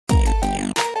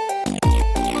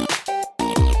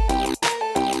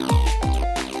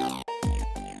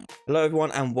Hello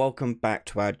everyone and welcome back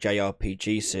to our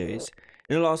JRPG series.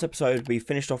 In the last episode we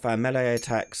finished off our melee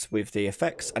attacks with the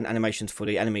effects and animations for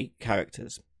the enemy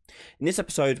characters. In this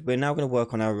episode we're now going to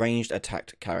work on our ranged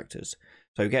attacked characters.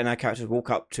 So getting our characters walk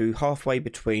up to halfway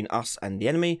between us and the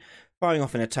enemy, firing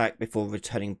off an attack before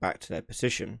returning back to their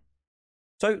position.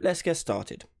 So let's get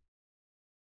started.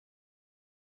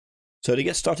 So to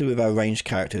get started with our ranged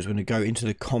characters, we're going to go into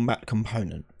the combat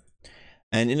component.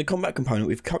 And in the combat component,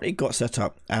 we've currently got set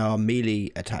up our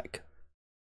melee attack.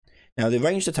 Now the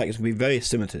ranged attack is going to be very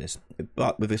similar to this,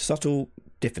 but with subtle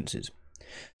differences.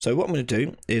 So what I'm going to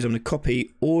do is I'm going to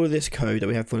copy all of this code that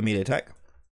we have for the melee attack,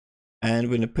 and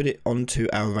we're going to put it onto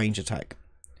our ranged attack.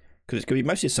 Because it's going to be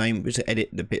mostly the same, we're just going to edit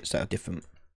the bits that are different.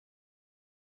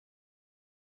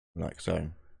 Like so.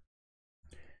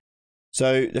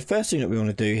 So the first thing that we want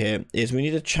to do here is we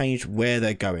need to change where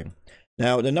they're going.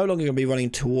 Now, they're no longer going to be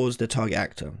running towards the target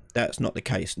actor. That's not the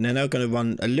case. They're now going to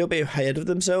run a little bit ahead of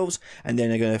themselves, and then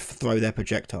they're going to throw their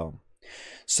projectile.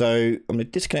 So I'm going to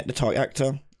disconnect the target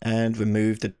actor and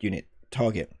remove the unit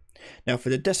target. Now, for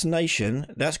the destination,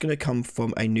 that's going to come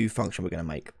from a new function we're going to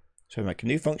make. So we'll make a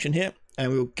new function here,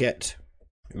 and we'll get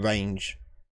range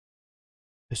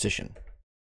position.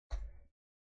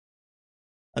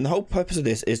 And the whole purpose of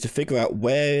this is to figure out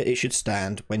where it should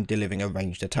stand when delivering a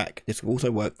ranged attack. This will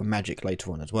also work for magic later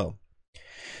on as well.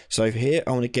 So for here,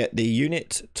 I want to get the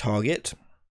unit target,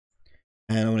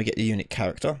 and I want to get the unit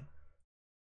character,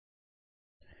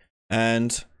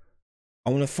 and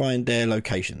I want to find their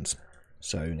locations.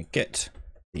 So I'm going to get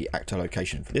the actor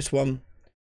location for this one,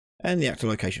 and the actor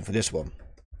location for this one.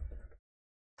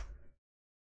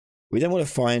 We then want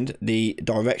to find the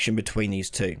direction between these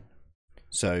two.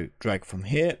 So drag from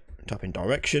here, type in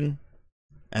direction,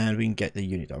 and we can get the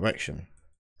unit direction.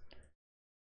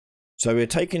 So we're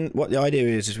taking, what the idea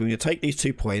is we're going to take these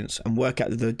 2 points and work out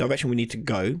the direction we need to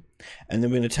go, and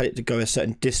then we're going to tell it to go a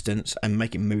certain distance and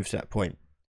make it move to that point.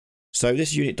 So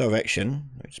this unit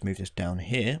direction, let's move this down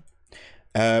here,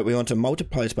 we want to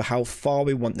multiply this by how far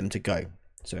we want them to go.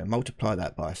 So we'll multiply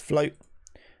that by a float,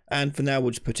 and for now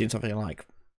we'll just put in something like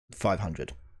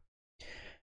 500.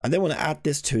 And then want to add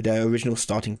this to their original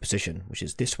starting position, which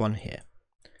is this one here.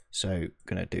 So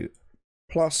going to do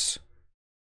plus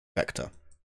vector.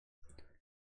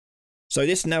 So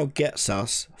this now gets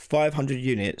us 500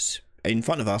 units in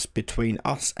front of us between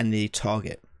us and the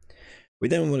target. We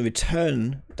then want to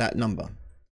return that number.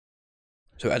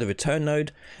 So add a return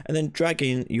node and then drag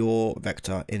in your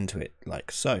vector into it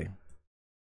like so.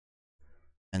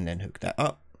 And then hook that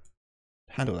up,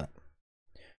 handle that.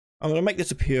 I'm going to make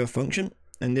this a pure function,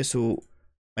 and this will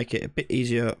make it a bit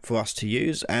easier for us to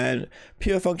use. And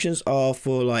pure functions are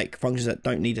for like functions that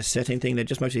don't need to set anything. They're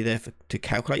just mostly there to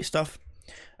calculate stuff.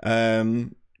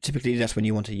 Typically that's when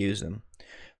you want to use them,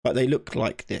 but they look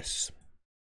like this.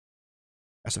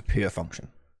 That's a pure function.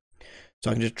 So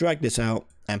I can just drag this out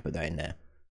and put that in there.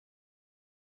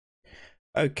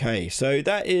 Okay, so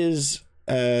that is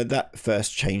that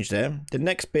first change there. The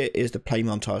next bit is the play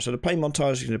montage. So the play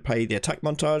montage is going to play the attack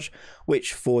montage,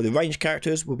 which for the ranged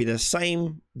characters will be the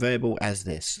same variable as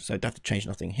this. So don't have to change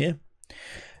nothing here.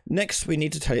 Next, we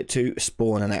need to tell it to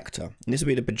spawn an actor. And this will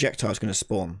be the projectile it's going to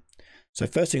spawn. So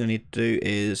first thing I need to do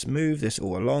is move this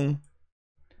all along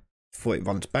before it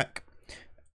runs back.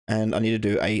 And I need to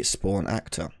do a spawn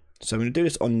actor. So I'm going to do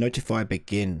this on notify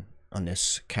begin on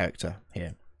this character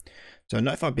here. So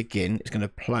notify begin is going to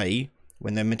play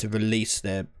when they're meant to release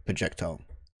their projectile.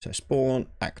 So spawn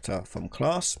actor from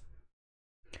class,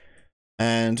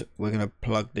 and we're going to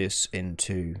plug this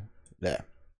into there,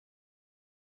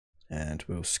 and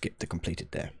we'll skip the completed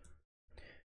there.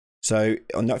 So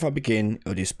on notify begin,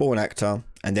 it'll do spawn actor,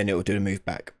 and then it will do the move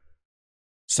back.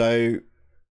 So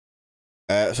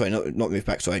sorry, not move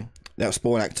back, sorry, that'll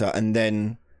spawn actor, and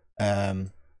then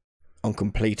on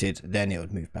completed, then it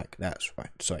would move back. That's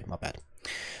right, sorry, my bad.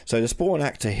 So the spawn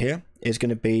actor here is going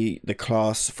to be the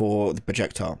class for the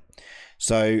projectile.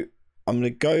 So I'm going to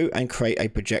go and create a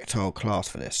projectile class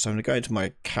for this. So I'm going to go into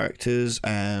my characters,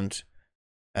 and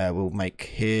we'll make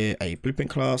here a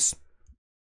blueprint class,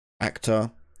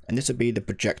 actor, and this will be the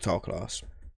projectile class.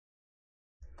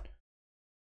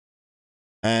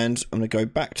 And I'm going to go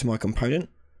back to my component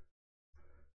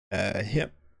here,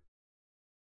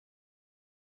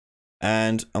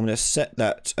 and I'm going to set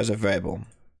that as a variable.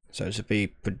 So this would be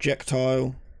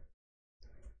projectile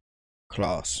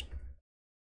class,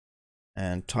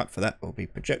 and type for that will be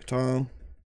projectile,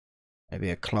 maybe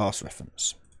a class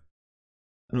reference,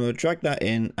 and we'll drag that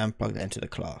in and plug that into the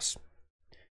class.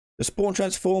 The spawn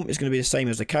transform is going to be the same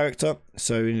as the character,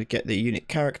 so we're going to get the unit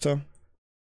character,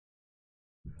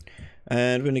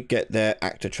 and we're going to get their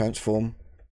actor transform,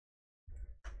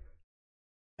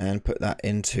 and put that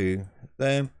into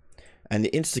there. And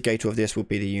the instigator of this will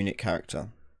be the unit character.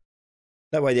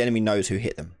 That way the enemy knows who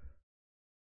hit them.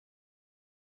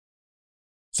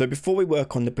 So before we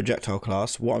work on the projectile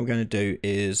class, what I'm going to do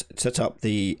is set up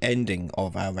the ending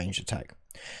of our ranged attack.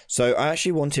 So I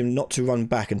actually want him not to run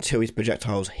back until his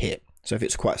projectiles hit. So if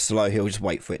it's quite slow, he'll just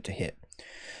wait for it to hit.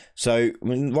 So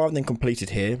rather than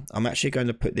completed here, I'm actually going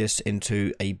to put this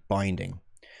into a binding.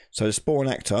 So the spawn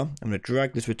actor, I'm going to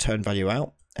drag this return value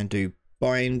out and do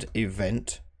bind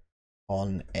event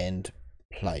on end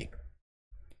play.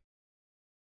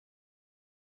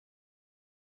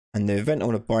 And the event I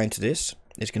want to bind to this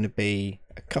is going to be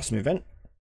a custom event,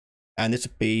 and this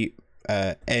will be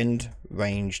end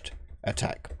ranged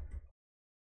attack.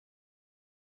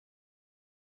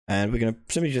 And we're going to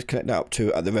simply just connect that up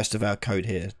to the rest of our code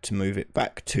here to move it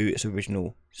back to its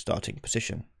original starting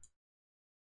position.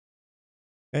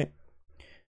 Okay,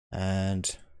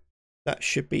 and that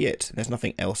should be it. There's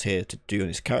nothing else here to do on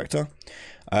this character.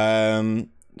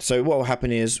 So what will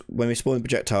happen is when we spawn the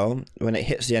projectile, when it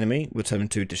hits the enemy, we'll tell them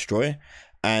to destroy.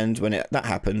 And when that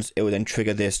happens, it will then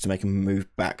trigger this to make them move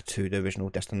back to the original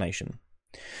destination.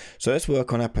 So let's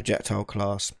work on our projectile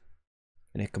class.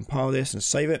 And compile this and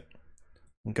save it.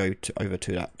 And go over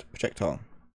to that projectile.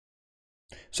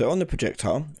 So on the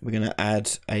projectile, we're going to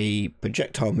add a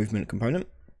projectile movement component.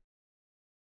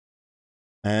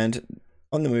 And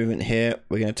on the movement here,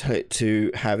 we're going to tell it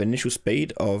to have initial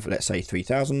speed of, let's say,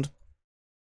 3000.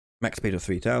 Max speed of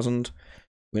 3000.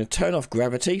 We're going to turn off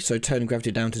gravity, so turn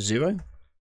gravity down to 0.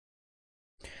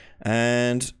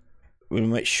 And we'll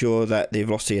make sure that the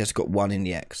velocity has got 1 in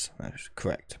the X. That's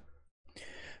correct.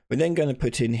 We're then going to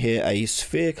put in here a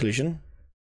sphere collision.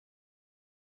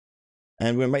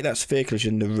 And we'll make that sphere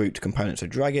collision the root component. So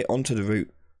drag it onto the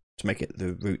root to make it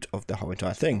the root of the whole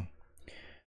entire thing.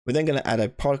 We're then going to add a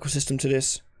particle system to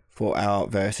this for our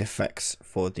various effects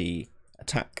for the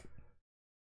attack.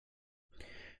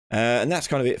 And that's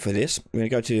kind of it for this. We're going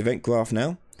to go to the event graph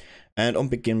now. And on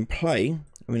begin play,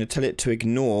 we're going to tell it to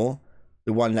ignore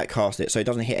the one that cast it. So it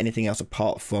doesn't hit anything else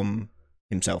apart from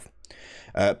himself.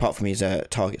 Apart from his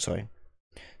target, sorry.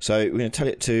 So we're going to tell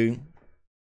it to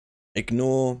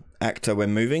ignore actor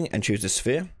when moving and choose the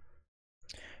sphere.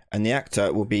 And the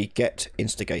actor will be get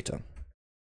instigator.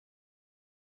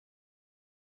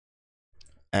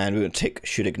 And we're going to tick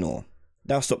should ignore.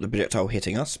 That'll stop the projectile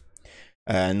hitting us,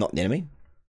 not the enemy.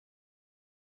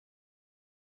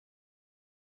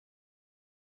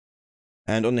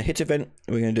 And on the hit event,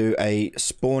 we're going to do a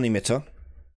spawn emitter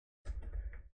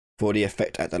for the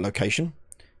effect at that location.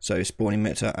 So spawn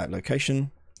emitter at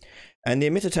location. And the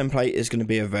emitter template is going to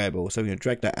be a variable. So we're going to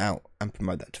drag that out and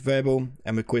promote that to variable.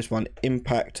 And we call this one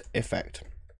impact effect.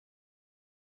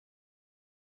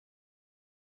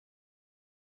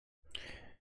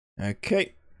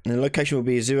 Okay. And the location will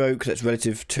be 0 because it's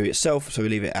relative to itself. So we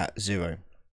leave it at 0.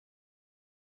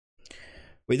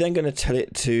 We're then going to tell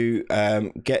it to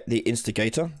get the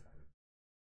instigator.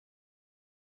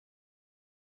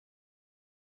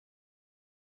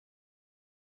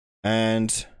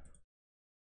 And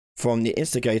from the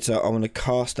instigator, I want to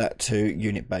cast that to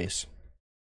unit base.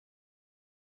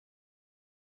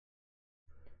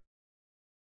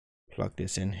 Plug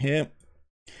this in here.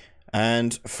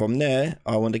 And from there,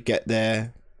 I want to get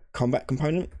their combat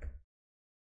component.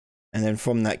 And then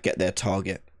from that, get their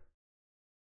target.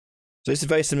 So this is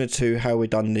very similar to how we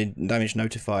done the damage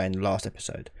notify in the last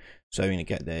episode. So we're going to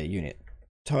get their unit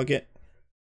target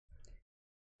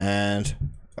and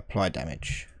apply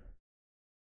damage.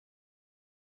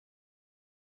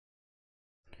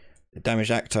 The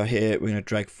damage actor here, we're going to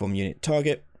drag from unit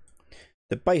target.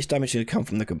 The base damage is going to come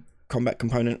from the combat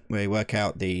component where we work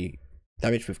out the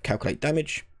damage with calculate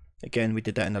damage. Again, we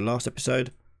did that in the last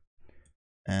episode.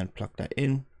 And plug that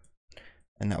in.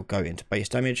 And that will go into base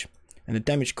damage. And the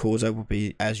damage causer will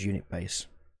be as unit base.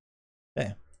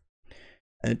 There.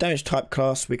 And the damage type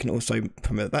class, we can also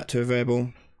promote that to a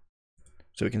variable.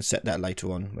 So we can set that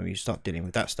later on when we start dealing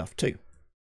with that stuff too.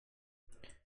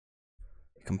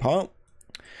 Compile.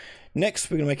 Next,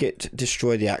 we're going to make it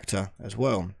destroy the actor as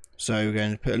well. So we're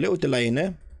going to put a little delay in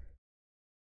there.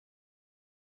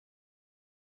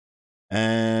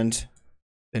 And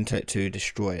then tell it to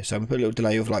destroy. So I'm going to put a little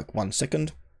delay of like 1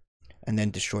 second. And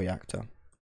then destroy actor.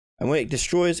 And when it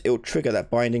destroys, it will trigger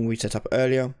that binding we set up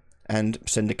earlier and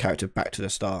send the character back to the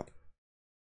start.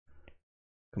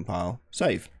 Compile,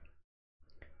 save.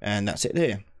 And that's it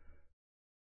there.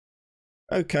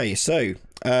 Okay, so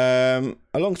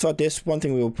alongside this, one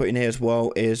thing we will put in here as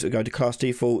well is we'll go to class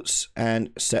defaults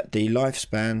and set the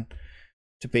lifespan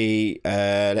to be,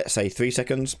 let's say 3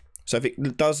 seconds. So if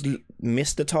it does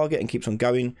miss the target and keeps on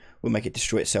going, we'll make it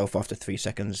destroy itself after 3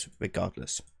 seconds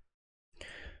regardless.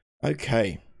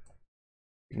 Okay,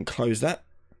 you can close that.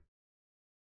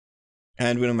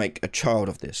 And we're going to make a child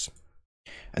of this.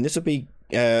 And this will be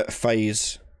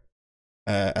phase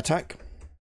attack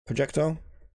projectile.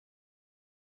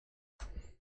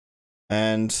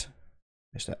 And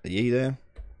is that the E there?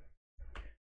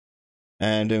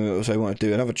 And then we also want to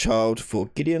do another child for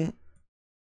Gideon.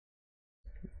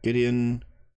 Gideon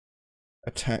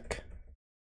attack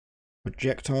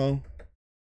projectile.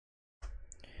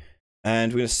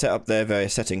 And we're going to set up their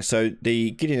various settings. So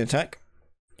the Gideon attack,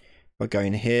 if I go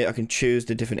in here, I can choose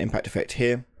the different impact effect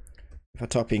here. If I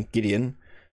type in Gideon,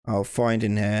 I'll find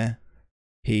in there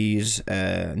his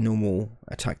normal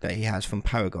attack that he has from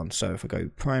Paragon. So if I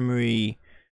go primary,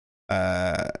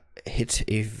 hit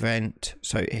event,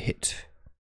 so hit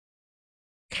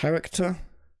character.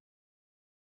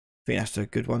 I think that's a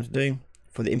good one to do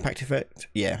for the impact effect.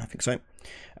 Yeah, I think so.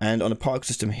 And on the particle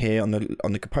system here, on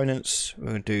the components, we're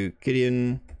going to do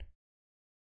Gideon,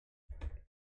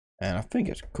 and I think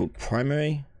it's called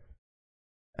primary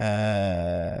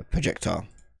projectile,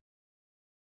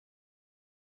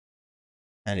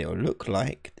 and it will look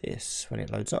like this when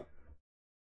it loads up.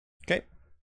 Okay,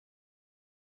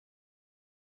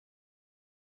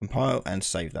 compile and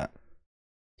save that.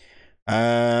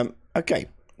 Okay.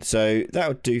 So that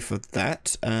would do for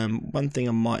that. One thing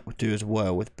I might do as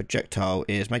well with projectile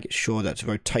is make it sure that its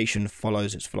rotation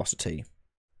follows its velocity.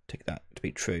 Take that to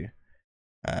be true.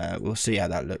 We'll see how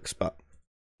that looks, but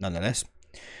nonetheless.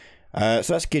 So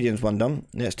that's Gideon's one done.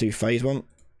 Let's do phase one.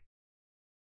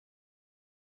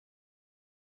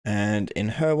 And in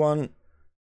her one,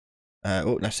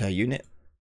 oh, that's her unit.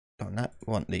 On that,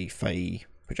 we want the Fae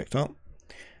projectile.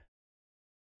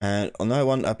 And on her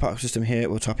one, our particle system here,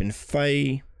 we'll type in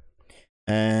Fae.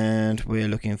 And we're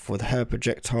looking for the her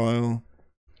projectile.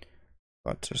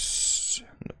 But just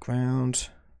look around.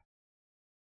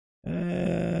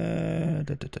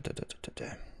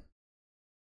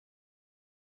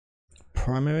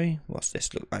 Primary. What's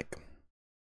this look like?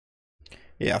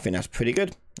 Yeah, I think that's pretty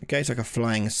good. Okay, it's like a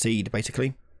flying seed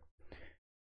basically.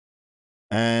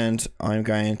 And I'm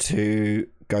going to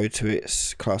go to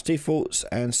its class defaults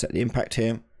and set the impact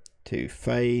here to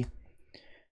Fae.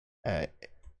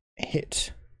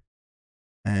 Hit,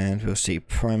 and we'll see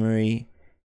primary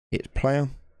hit player,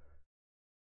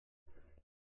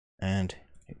 and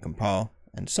hit compile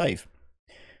and save.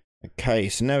 Okay,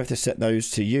 so now we have to set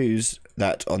those to use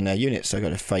that on their unit. So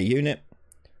go to Fae unit,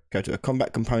 go to a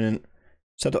combat component,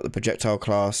 set up the projectile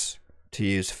class to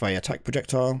use Fae attack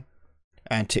projectile,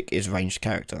 and tick is ranged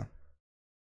character.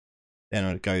 Then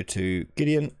I'll go to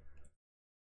Gideon,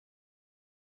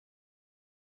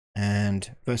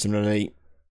 and very similarly,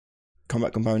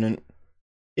 combat component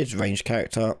is ranged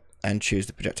character, and choose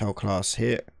the projectile class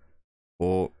here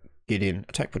or Gideon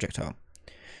attack projectile.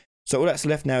 So all that's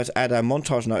left now is add our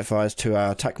montage notifiers to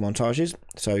our attack montages.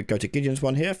 So go to Gideon's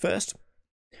one here first,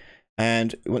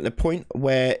 and we want the point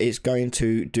where it's going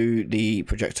to do the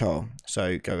projectile.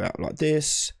 So go out like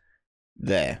this,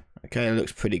 there. Okay, it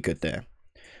looks pretty good there.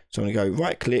 So I'm going to go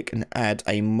right click and add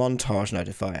a montage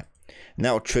notifier, and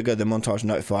that will trigger the montage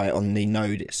notifier on the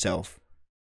node itself.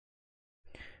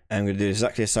 And I'm going to do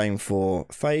exactly the same for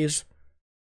phase.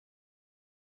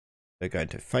 So go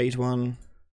into phase one,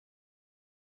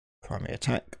 primary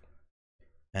attack,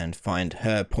 and find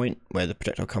her point where the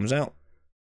projectile comes out.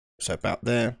 So about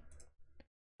there,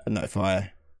 and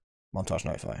notifier, montage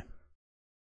notifier.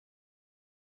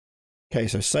 Okay,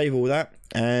 so save all that,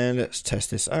 and let's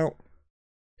test this out.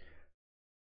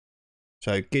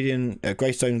 So Gideon,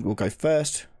 Greystone will go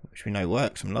first, which we know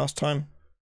works from last time.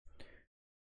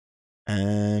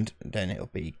 And then it'll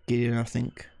be Gideon, I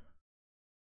think.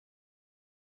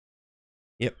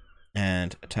 Yep,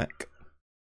 and attack,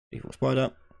 default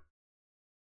spider.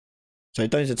 So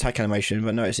it does attack animation,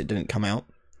 but notice it didn't come out.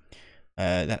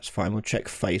 That's fine, we'll check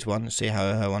phase one and see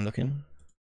how her one looking.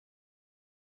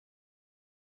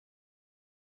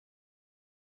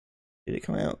 Did it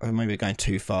come out? Or maybe we're going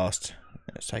too fast.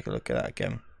 Let's take a look at that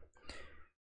again.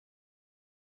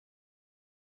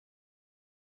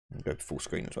 I'll go full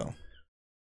screen as well.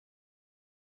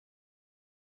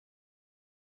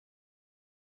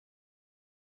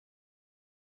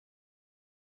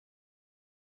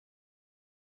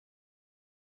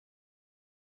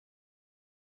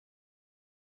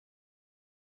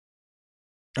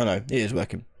 Oh no, it is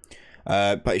working.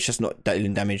 But it's just not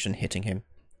dealing damage and hitting him.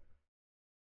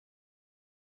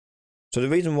 So the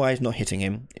reason why it's not hitting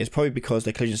him is probably because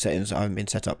the collision settings haven't been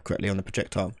set up correctly on the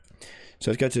projectile.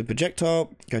 So let's go to the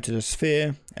projectile, go to the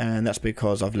sphere, and that's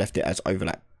because I've left it as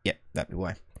overlap. Yeah, that'd be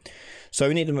why. So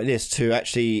we need this to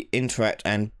actually interact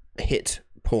and hit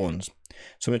pawns.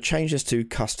 So I'm going to change this to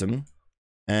custom,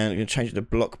 and I'm going to change it to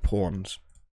block pawns,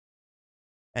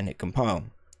 and hit compile.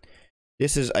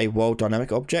 This is a world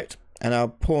dynamic object, and our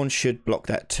pawn should block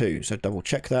that too. So double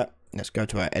check that. Let's go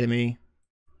to our enemy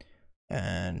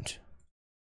and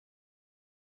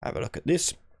have a look at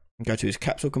this. Go to his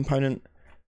capsule component,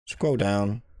 scroll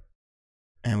down,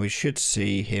 and we should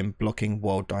see him blocking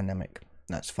world dynamic.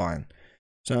 That's fine.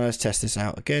 So let's test this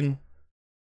out again.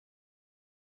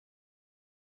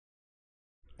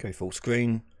 Go full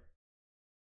screen,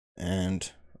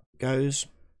 and it goes.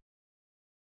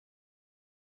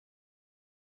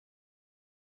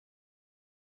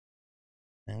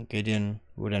 And Gideon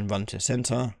will then run to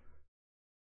center.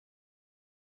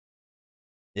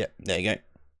 Yep, there you go.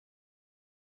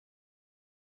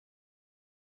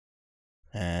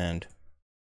 And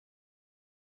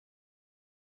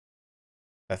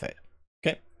perfect.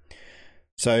 Okay.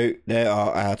 So there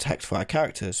are our attacks for our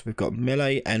characters. We've got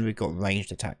melee and we've got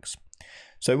ranged attacks.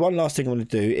 So one last thing I want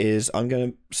to do is I'm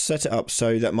going to set it up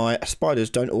so that my spiders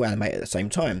don't all animate at the same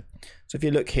time. So if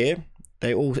you look here,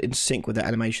 they're all in sync with their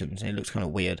animations, and it looks kind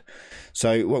of weird.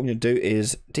 So what I'm going to do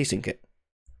is desync it.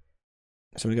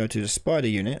 So I'm going to go to the spider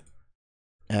unit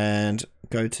and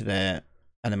go to their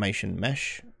animation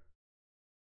mesh,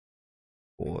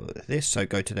 or this. So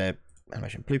go to their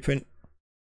animation blueprint,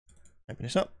 open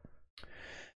this up,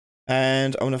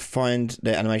 and I want to find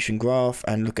their animation graph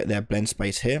and look at their blend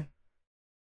space here.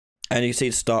 And you can see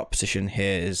the start position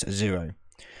here is 0.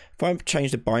 If I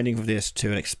change the binding of this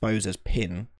to an expose as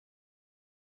pin,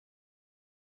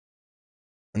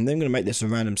 and then I'm going to make this a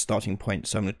random starting point.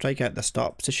 So I'm going to take out the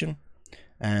start position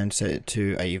and set it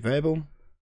to a variable,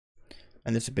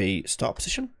 and this would be start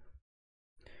position.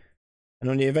 And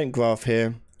on the event graph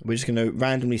here, we're just going to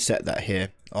randomly set that here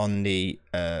on the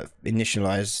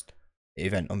initialized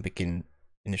event on begin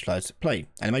initialized play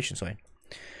animation, sorry.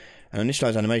 And on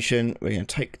initialized animation, we're going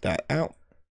to take that out,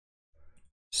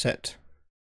 set,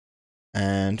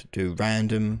 and do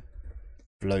random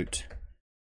float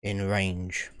in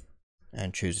range,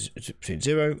 and choose between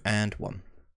 0 and 1.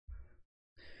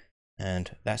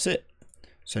 And that's it.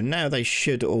 So now they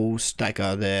should all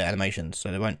stagger their animations,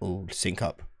 so they won't all sync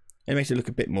up. It makes it look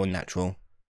a bit more natural.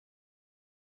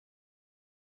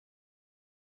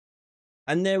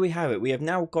 And there we have it. We have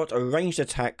now got a ranged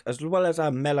attack as well as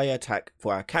our melee attack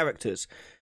for our characters.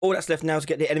 All that's left now is to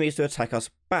get the enemies to attack us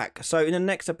back. So in the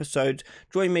next episode,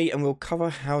 join me and we'll cover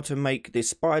how to make the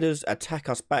spiders attack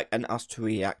us back and us to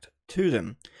react to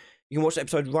them. You can watch the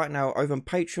episode right now over on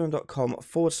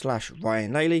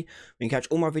patreon.com/Ryan Laley. You can catch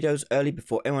all my videos early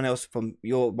before anyone else from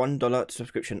your $1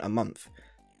 subscription a month.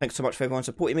 Thanks so much for everyone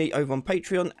supporting me over on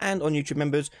Patreon and on YouTube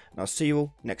members, and I'll see you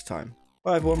all next time.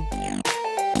 Bye everyone.